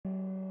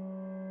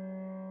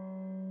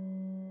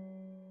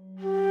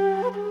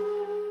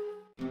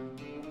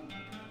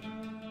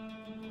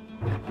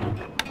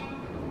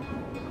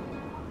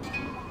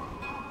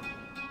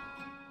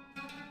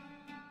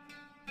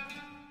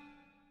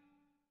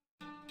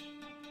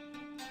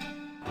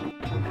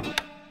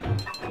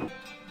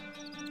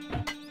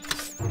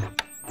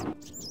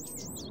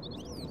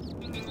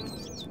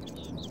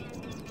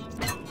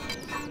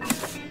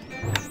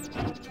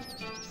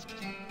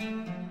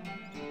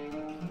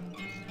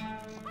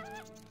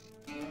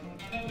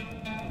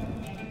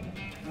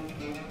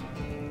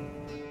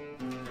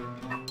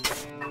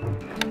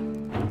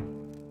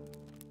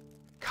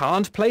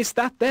Can't place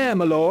that there,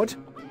 my lord.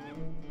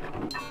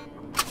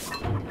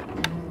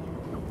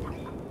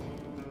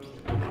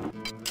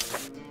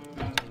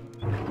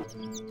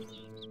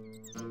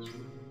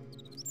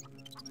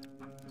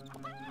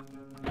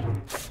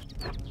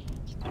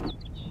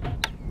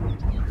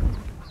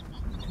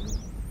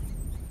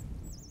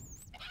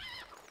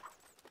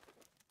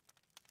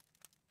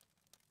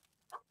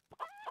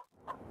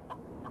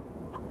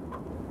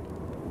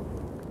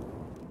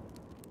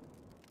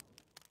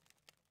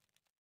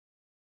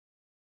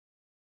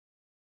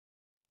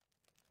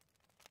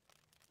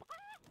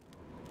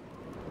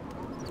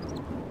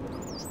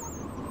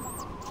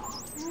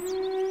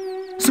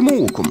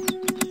 سموكم.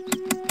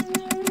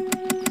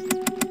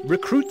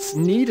 Recruits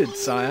needed,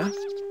 sire.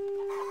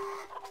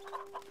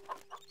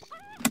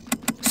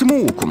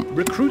 سموكم.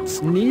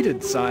 Recruits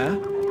needed, sire.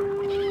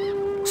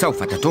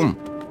 سوف تتم.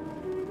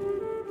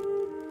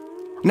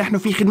 نحن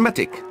في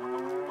خدمتك.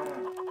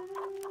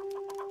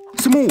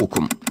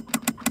 سموكم.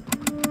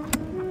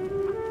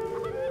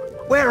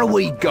 Where are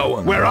we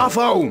going? We're off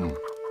home.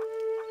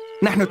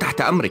 نحن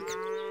تحت أمرك.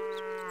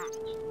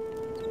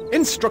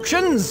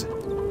 Instructions!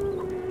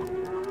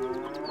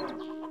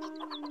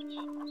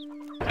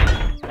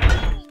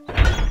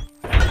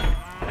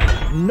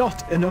 Not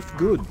enough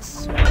goods.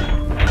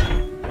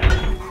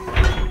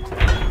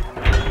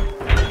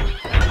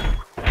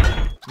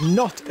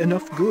 Not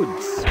enough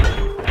goods.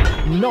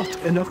 Not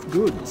enough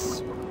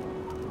goods.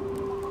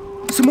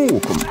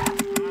 سموكم.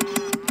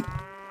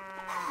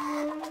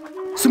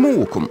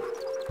 سموكم.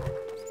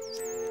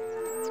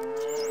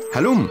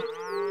 هلم.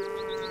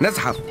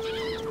 نزحف.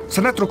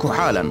 سنترك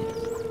حالا.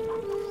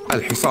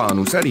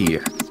 الحصان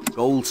سريع.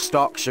 Gold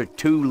stocks are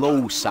too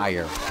low,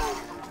 sire.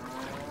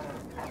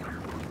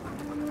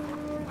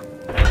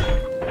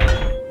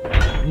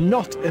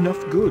 Not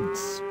enough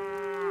goods.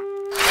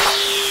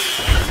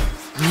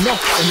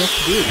 Not enough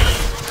goods.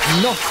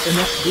 Not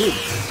enough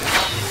goods.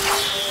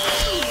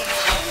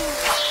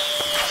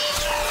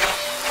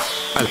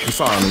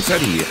 الحصان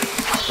سريع.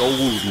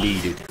 Gold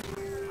needed.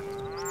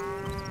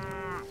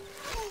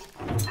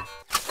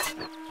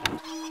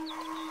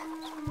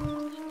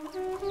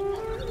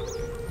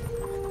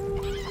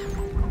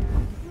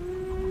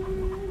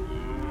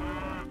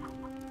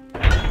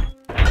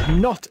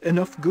 Not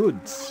enough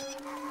goods.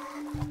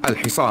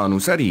 الحصان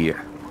سريع.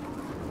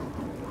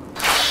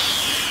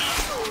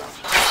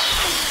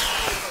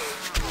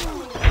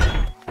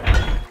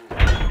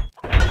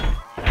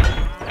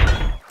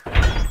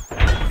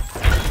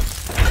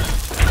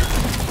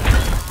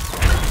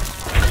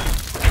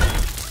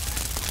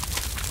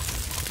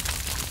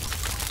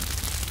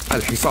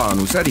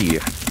 الحصان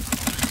سريع.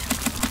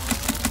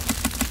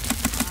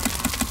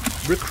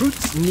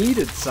 Recruits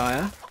needed,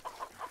 sire.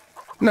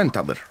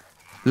 ننتظر.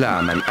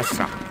 لا من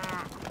أسرع.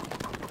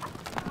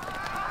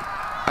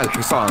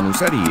 الحصان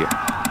سريع.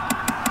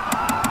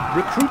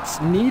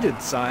 Recruits needed,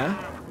 sire.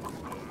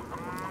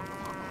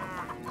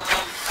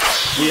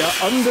 We are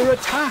under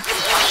attack.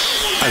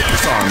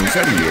 الحصان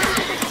سريع.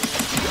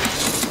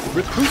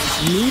 Recruits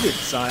needed,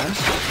 sire.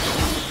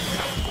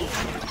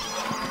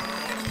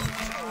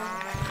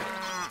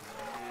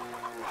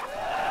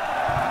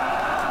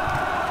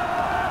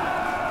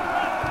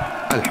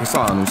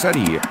 الحصان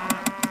سريع.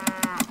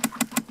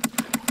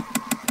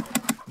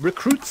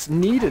 Recruits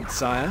needed,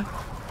 sire.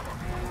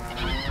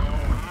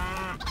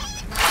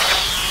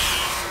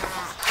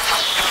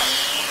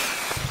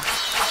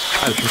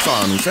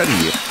 الحصان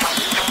سريع.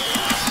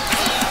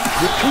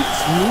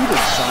 Recruits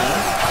needed, sire.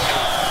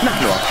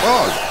 نحن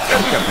أطفال.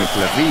 اركب مثل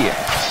الريح.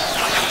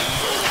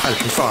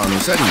 الحصان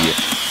سريع.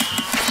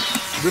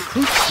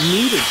 Recruits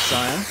needed,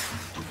 sire.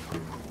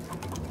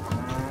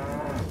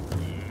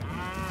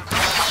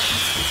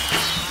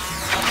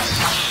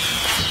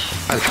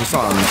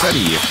 الحصان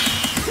سريع.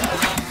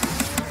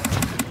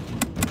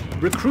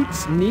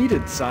 Recruits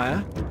needed,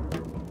 sire.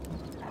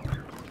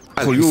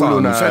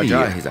 خيولنا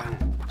جاهزة.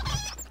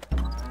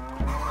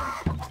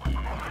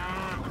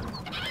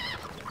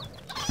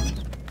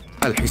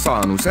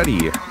 الحصان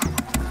سريع.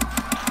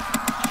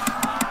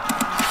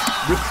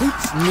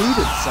 Recruits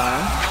needed,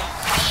 sire.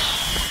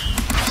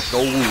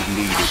 Gold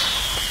needed.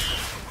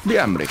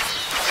 بأمرك.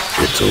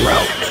 It's a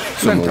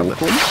rout. ننتظر.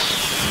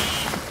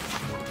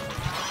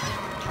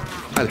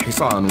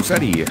 الحصان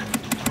سريع.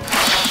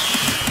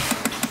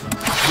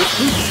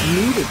 Recruits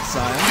needed,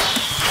 sire.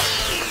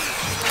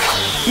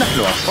 نحن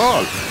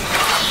أطفال.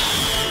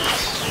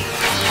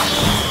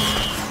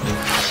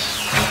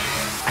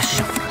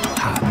 الشفرة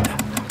حادة.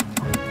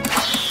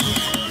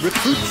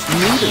 Recruits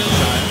needed,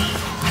 sire.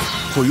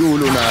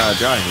 خيولنا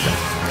جاهزة.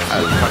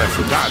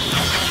 الفرس تعدو.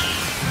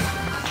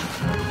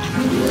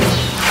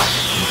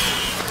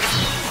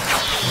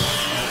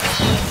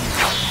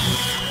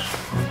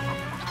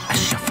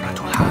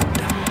 الشفرة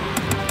حادة.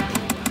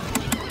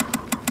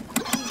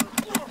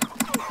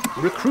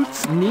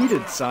 Recruits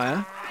needed, sire.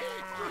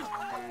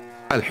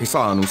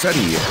 الحصان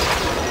سريع.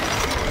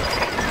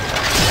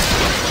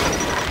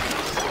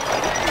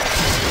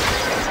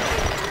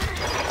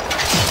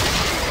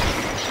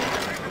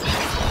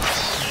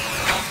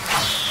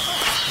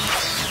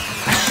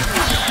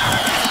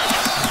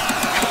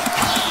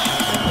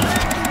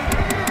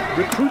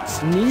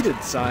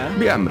 needed, sire.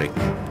 بأمرك.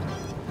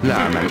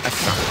 لا من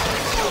أسرع.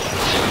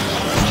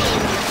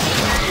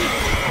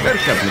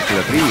 اركب مثل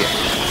الريح.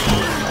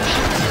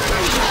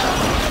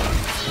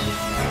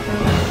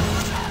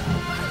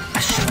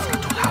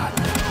 الشفرة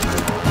حادة.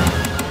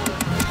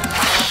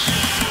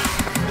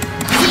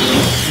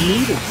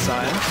 Needed,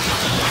 sire.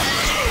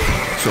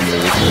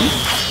 سموكم.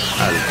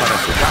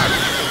 الفرس تعلو.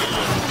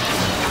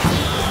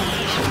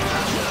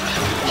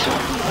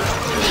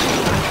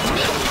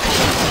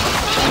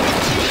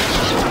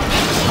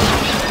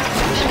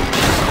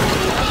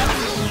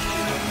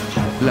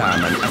 لا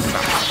من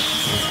أسرع.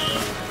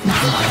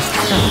 نحن على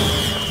استعداد.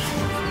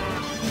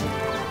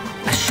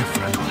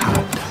 الشفرة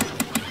حادة.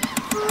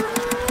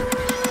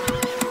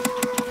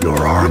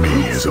 Your army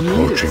is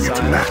approaching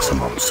its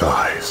maximum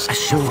size.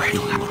 الشفرة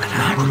حادة.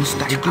 نحن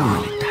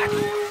مستعدون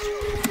للتحديد.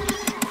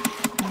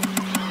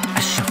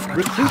 الشفرة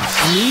Recruits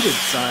حادة. needed,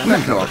 sire.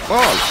 نحن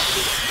أبطال.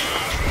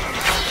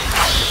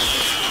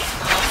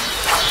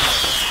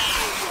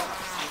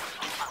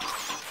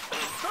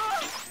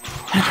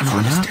 نحن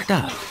على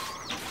استعداد.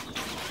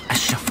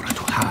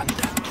 الشفرة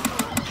حادة.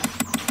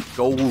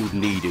 Gold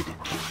needed.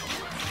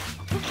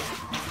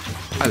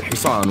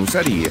 الحصان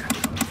سريع.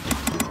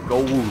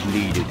 Gold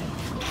needed.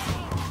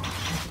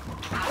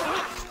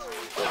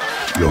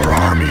 Your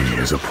army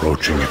is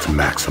approaching its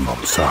maximum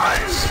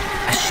size.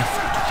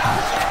 الشفرة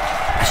حادة.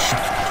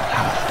 الشفرة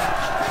حادة.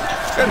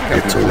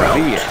 اركب It's مثل a rout.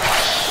 الريح.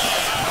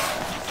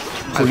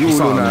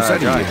 خيولنا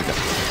جاهزة.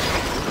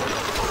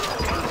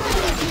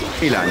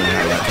 إلى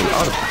نهاية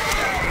الأرض.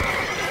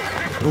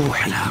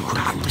 روحي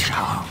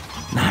متعطشة.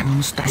 نحن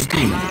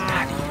مستعدين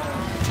للتحديد.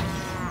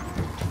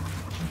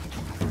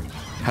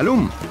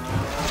 هلم.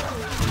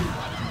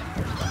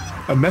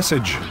 A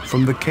message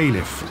from the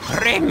Caliph.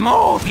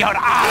 Remove your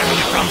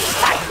army from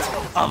sight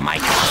of my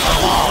castle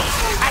walls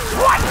at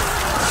once!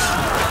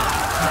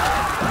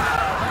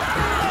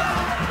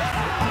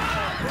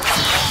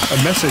 A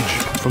message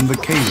from the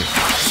Caliph.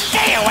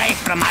 Stay away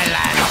from my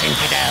lands,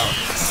 infidel!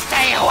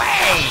 Stay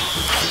away!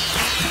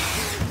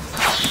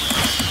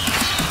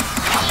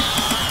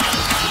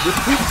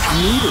 Recruits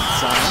needed,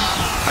 sire.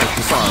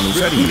 الحصان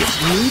سريع. Recruits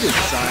needed,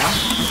 sire.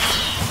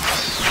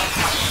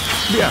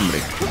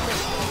 بأمرك.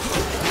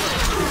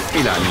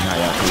 إلى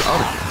نهاية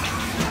الأرض.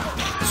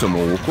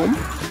 سموكم.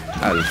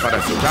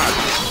 الفرس تعلو.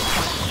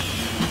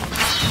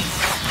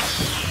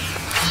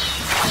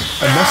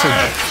 A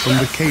message from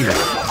the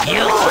Caliph.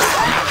 You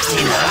have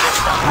seen the last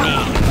of me,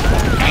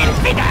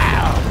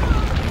 infidel!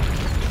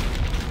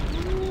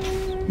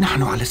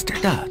 نحن على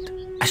استعداد.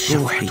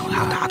 الشفرة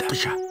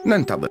متعطشة.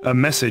 ننتظر. A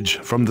message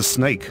from the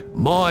snake.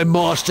 My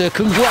master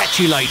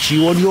congratulates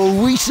you on your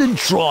recent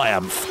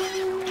triumph.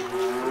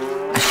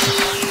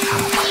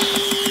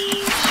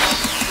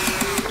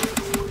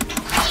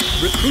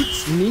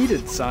 Recruits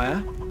needed,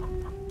 sire.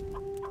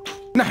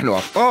 نحن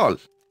أبطال.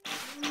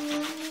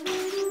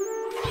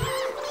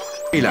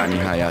 إلى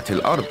نهايات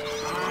الأرض.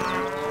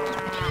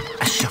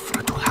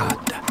 الشفرة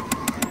حادة.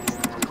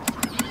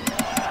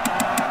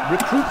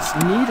 Recruits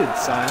needed,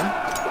 sire.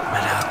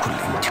 ملاك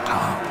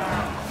الانتقام.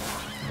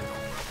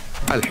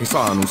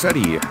 الحصان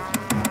سريع.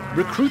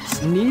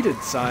 Recruits needed,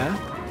 sire.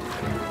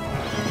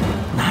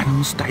 نحن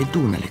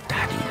مستعدون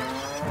للتحديد.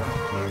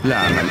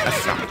 لا من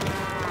أسرع.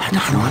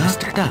 نحن على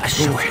استعداد.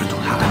 الشفرة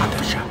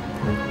متعطشة.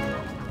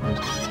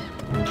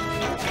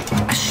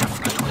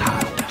 الشفرة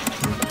حادة.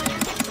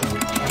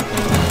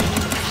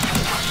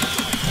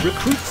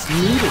 Recruits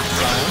needed,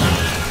 sire.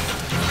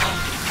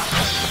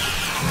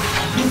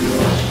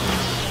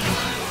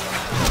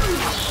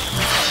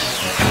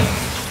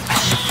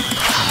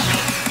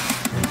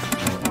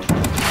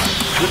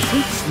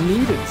 Recruits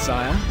needed,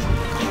 sire.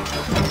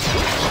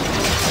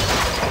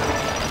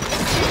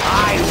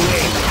 I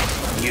win,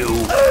 you!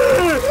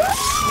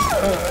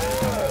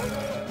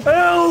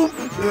 Help!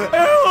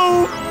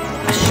 Help!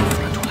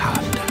 الشفرة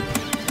حادة.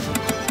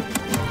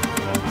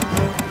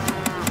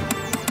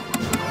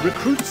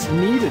 Recruits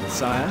needed,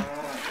 sire.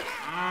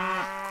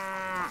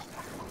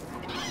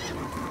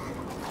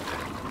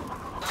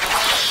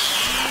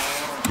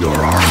 Your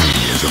army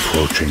is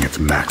approaching its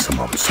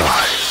maximum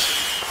size.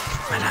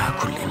 ملاك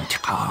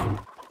الانتقام.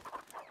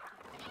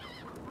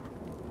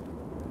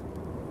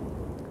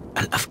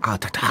 الأفعى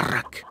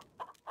تتحرك.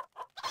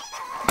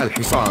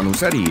 الحصان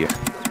سريع.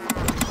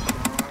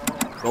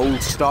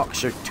 Gold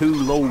stocks are too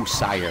low,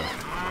 sire.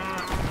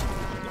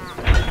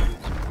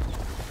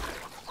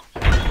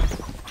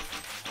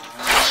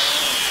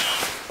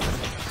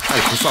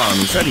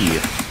 الحصان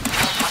سريع.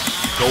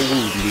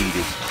 Gold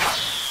needed.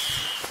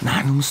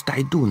 نحن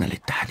مستعدون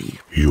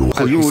للتحرير.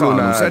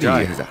 خيولنا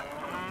جاهزة.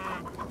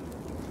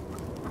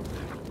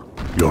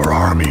 Your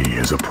army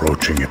is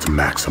approaching its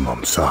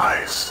maximum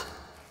size.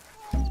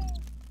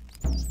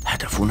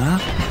 هدفنا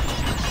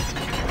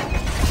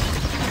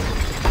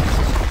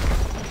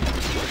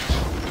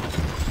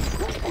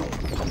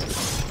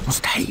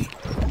مستحيل.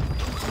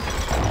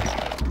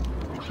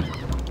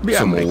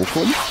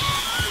 سموكم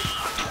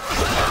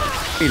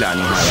إلى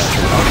نهاية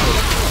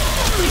الأرض.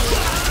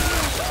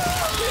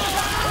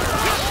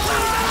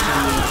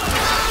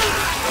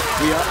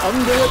 We are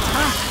under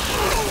attack.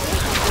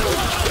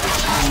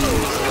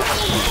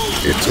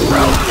 It's a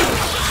rout.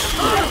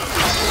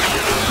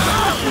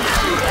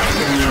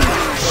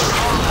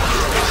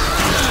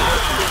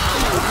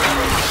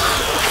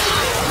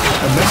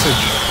 A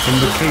message from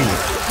the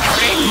Caliph.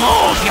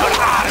 Remove your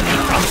army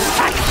from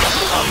sight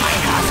of my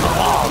castle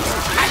walls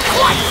at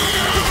once!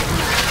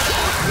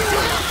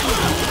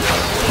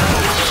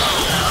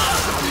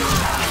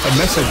 A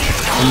message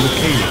from the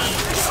Caliph.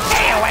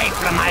 Stay away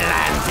from my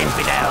lands,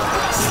 infidel!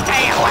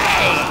 Stay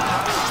away!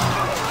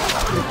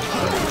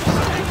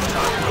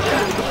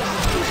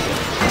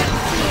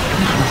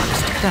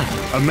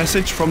 A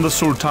message from the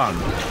Sultan.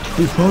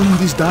 The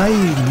bond is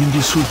dying in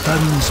the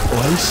Sultan's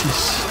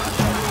oasis.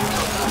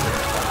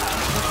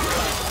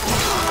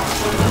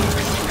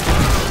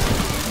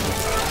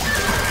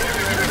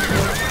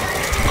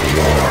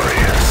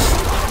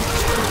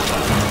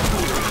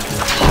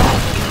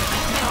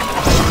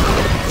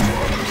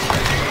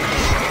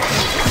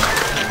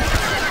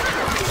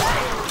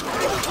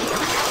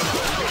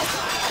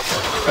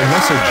 A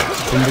message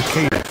from the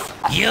Caliph.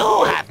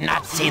 You have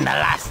not seen the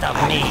last of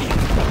me,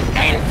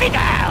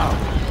 infidel!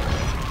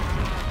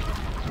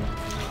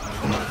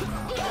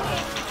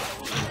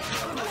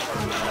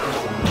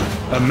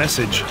 A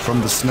message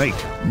from the Snake.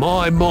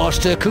 My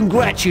master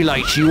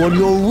congratulates you on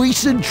your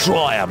recent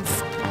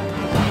triumph.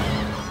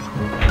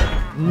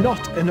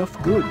 Not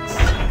enough goods.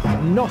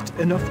 Not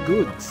enough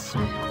goods.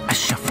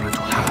 الشفرة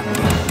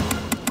حادة.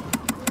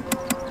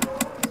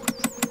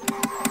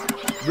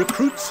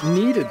 Recruits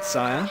needed,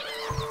 sire.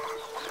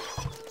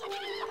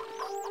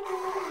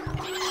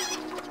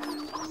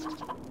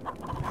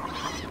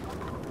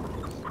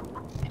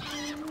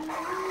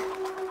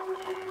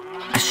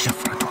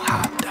 الشفرة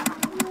حادة.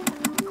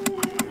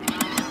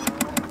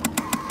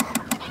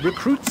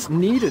 Recruits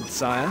needed,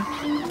 sire.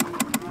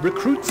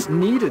 Recruits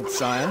needed,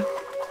 sire.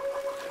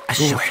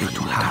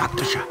 الشفرة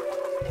حادة.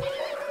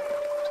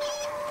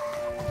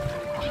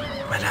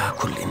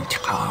 ملاك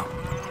الانتقام.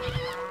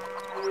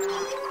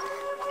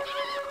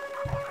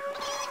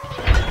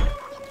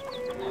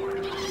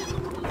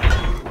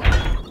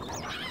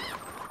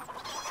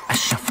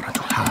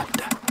 الشفرة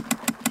حادة.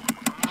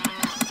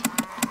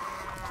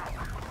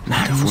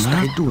 نحن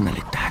مستعدون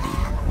للتحديد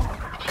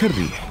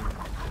كالريح.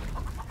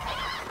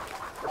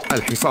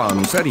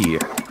 الحصان سريع.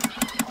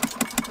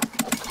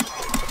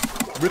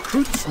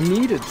 Recruits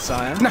needed,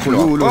 sire. نحن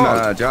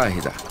خيولنا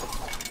جاهزة.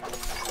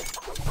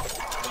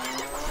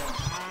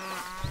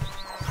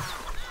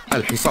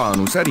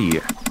 الحصان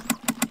سريع.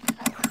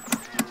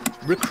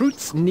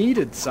 Recruits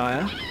needed,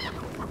 sire.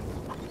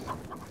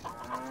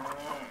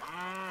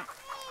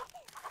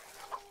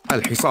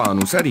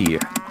 الحصان سريع.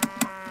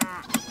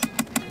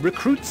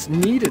 Recruits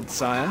needed,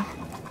 sire.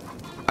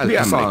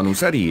 الحصان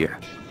سريع.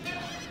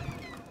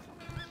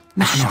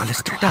 نحن على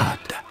استعداد.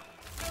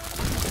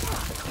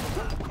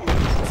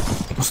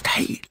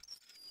 مستحيل.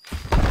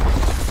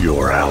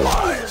 Your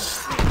allies.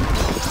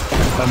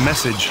 A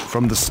message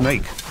from the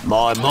Snake.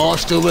 My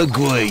master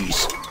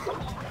agrees.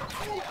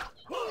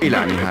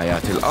 إلى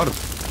نهايات الأرض.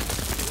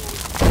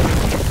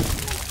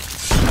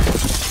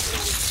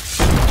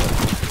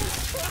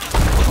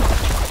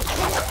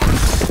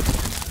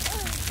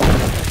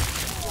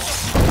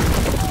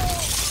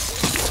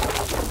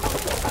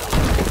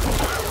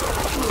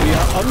 We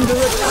are under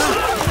attack.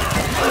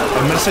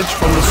 A message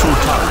from the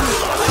Sultan.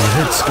 The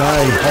red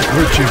sky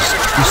approaches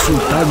the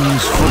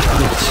Sultan's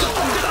fortress.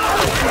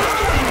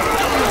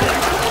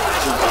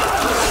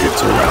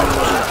 It's a rout.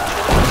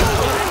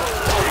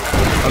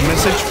 A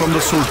message from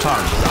the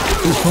Sultan.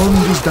 The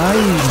bond is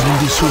dying in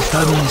the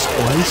Sultan's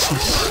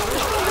oasis.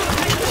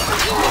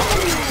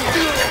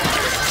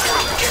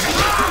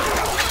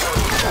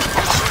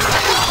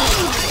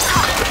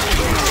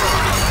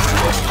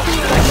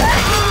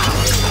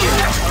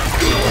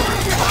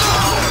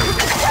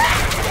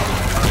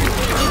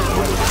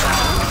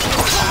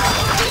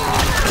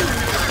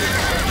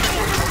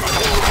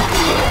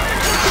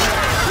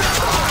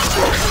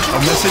 A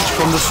message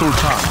from the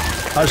Sultan.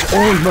 As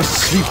all must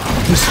sleep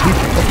the sleep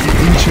of the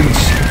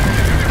ancients,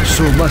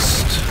 so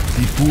must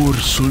the poor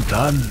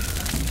Sultan.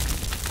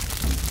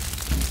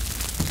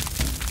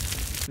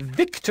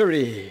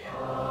 Victory!